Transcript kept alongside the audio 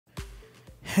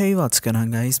Hey, what's going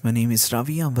on guys? My name is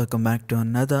Ravi and welcome back to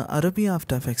another Adobe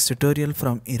After Effects tutorial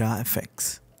from Era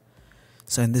FX.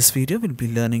 So in this video we'll be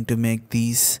learning to make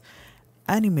these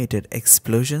animated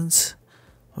explosions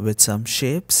with some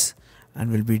shapes, and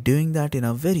we'll be doing that in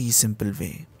a very simple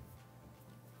way.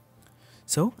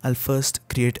 So I'll first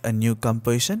create a new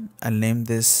composition. I'll name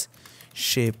this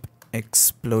shape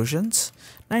explosions.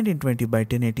 1920 by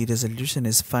 1080 resolution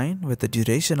is fine with a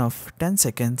duration of 10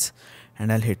 seconds,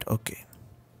 and I'll hit OK.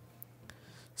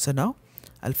 So now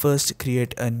I'll first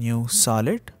create a new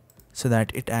solid so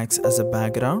that it acts as a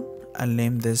background. I'll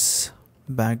name this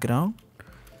background.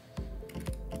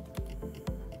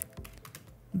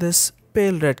 This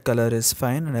pale red color is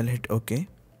fine, and I'll hit OK.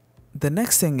 The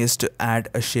next thing is to add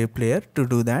a shape layer. To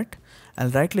do that, I'll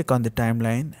right click on the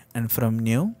timeline, and from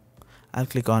new I'll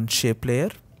click on shape layer,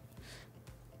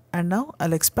 and now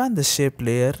I'll expand the shape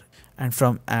layer, and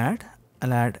from add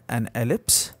I'll add an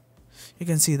ellipse. You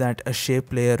can see that a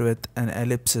shape layer with an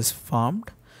ellipse is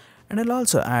formed, and I'll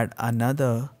also add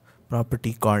another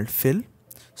property called fill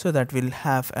so that we'll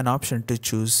have an option to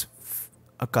choose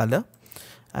a color.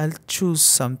 I'll choose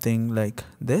something like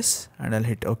this and I'll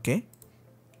hit OK.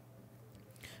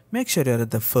 Make sure you're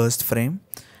at the first frame,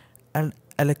 and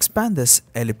I'll expand this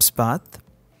ellipse path.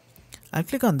 I'll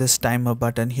click on this timer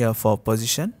button here for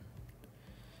position,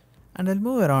 and I'll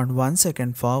move around 1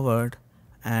 second forward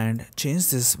and change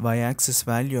this y-axis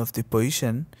value of the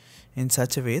position in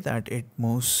such a way that it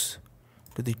moves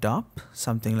to the top,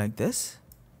 something like this.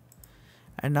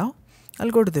 And now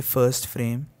I'll go to the first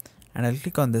frame and I'll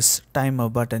click on this timer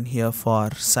button here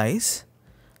for size.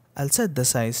 I'll set the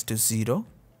size to 0.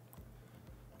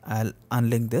 I'll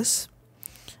unlink this.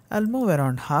 I'll move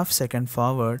around half second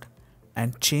forward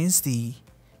and change the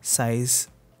size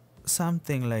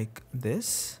something like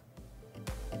this,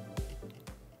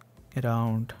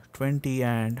 around 20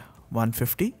 and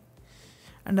 150,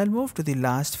 and I'll move to the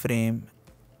last frame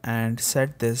and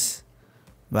set this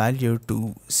value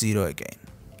to 0 again.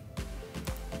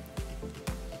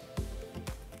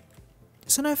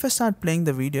 So now if I start playing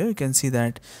the video, you can see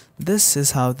that this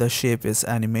is how the shape is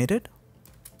animated.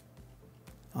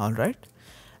 Alright,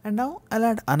 and now I'll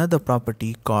add another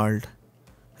property called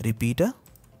repeater,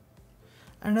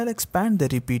 and I'll expand the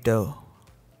repeater,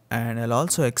 and I'll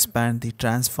also expand the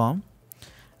transform.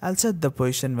 I'll set the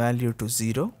position value to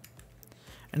 0,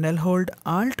 and I'll hold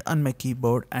Alt on my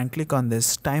keyboard and click on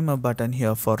this timer button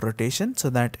here for rotation so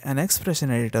that an expression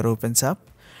editor opens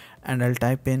up, and I'll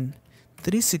type in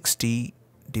 360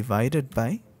 divided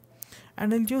by,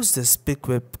 and I'll use this pick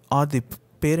whip or the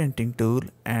parenting tool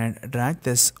and drag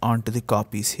this onto the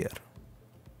copies here.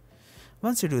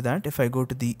 Once you do that, if I go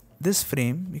to this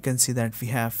frame, you can see that we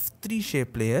have 3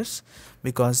 shape layers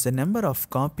because the number of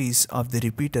copies of the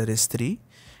repeater is 3.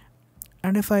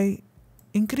 And if I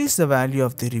increase the value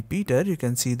of the repeater, you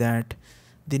can see that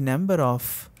the number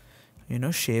of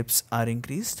shapes are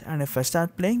increased. And if I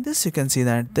start playing this, you can see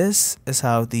that this is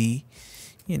how the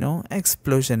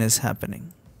explosion is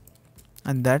happening,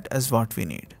 and that is what we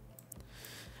need.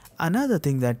 Another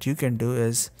thing that you can do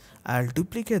is I'll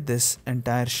duplicate this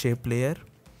entire shape layer.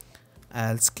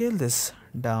 I'll scale this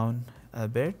down a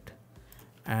bit,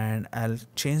 and I'll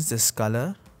change this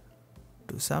color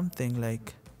to something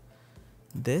like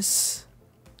this,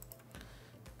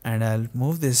 and I'll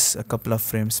move this a couple of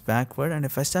frames backward, and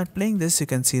if I start playing this, you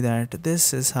can see that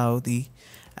this is how the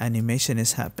animation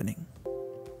is happening.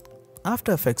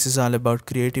 After Effects is all about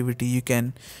creativity. You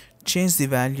can change the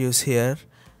values here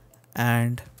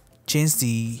and change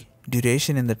the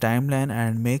duration in the timeline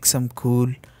and make some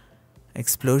cool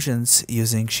explosions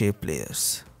using shape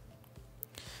layers.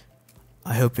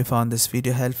 I hope you found this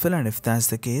video helpful, and if that's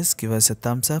the case, give us a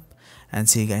thumbs up, and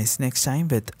see you guys next time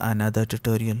with another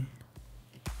tutorial.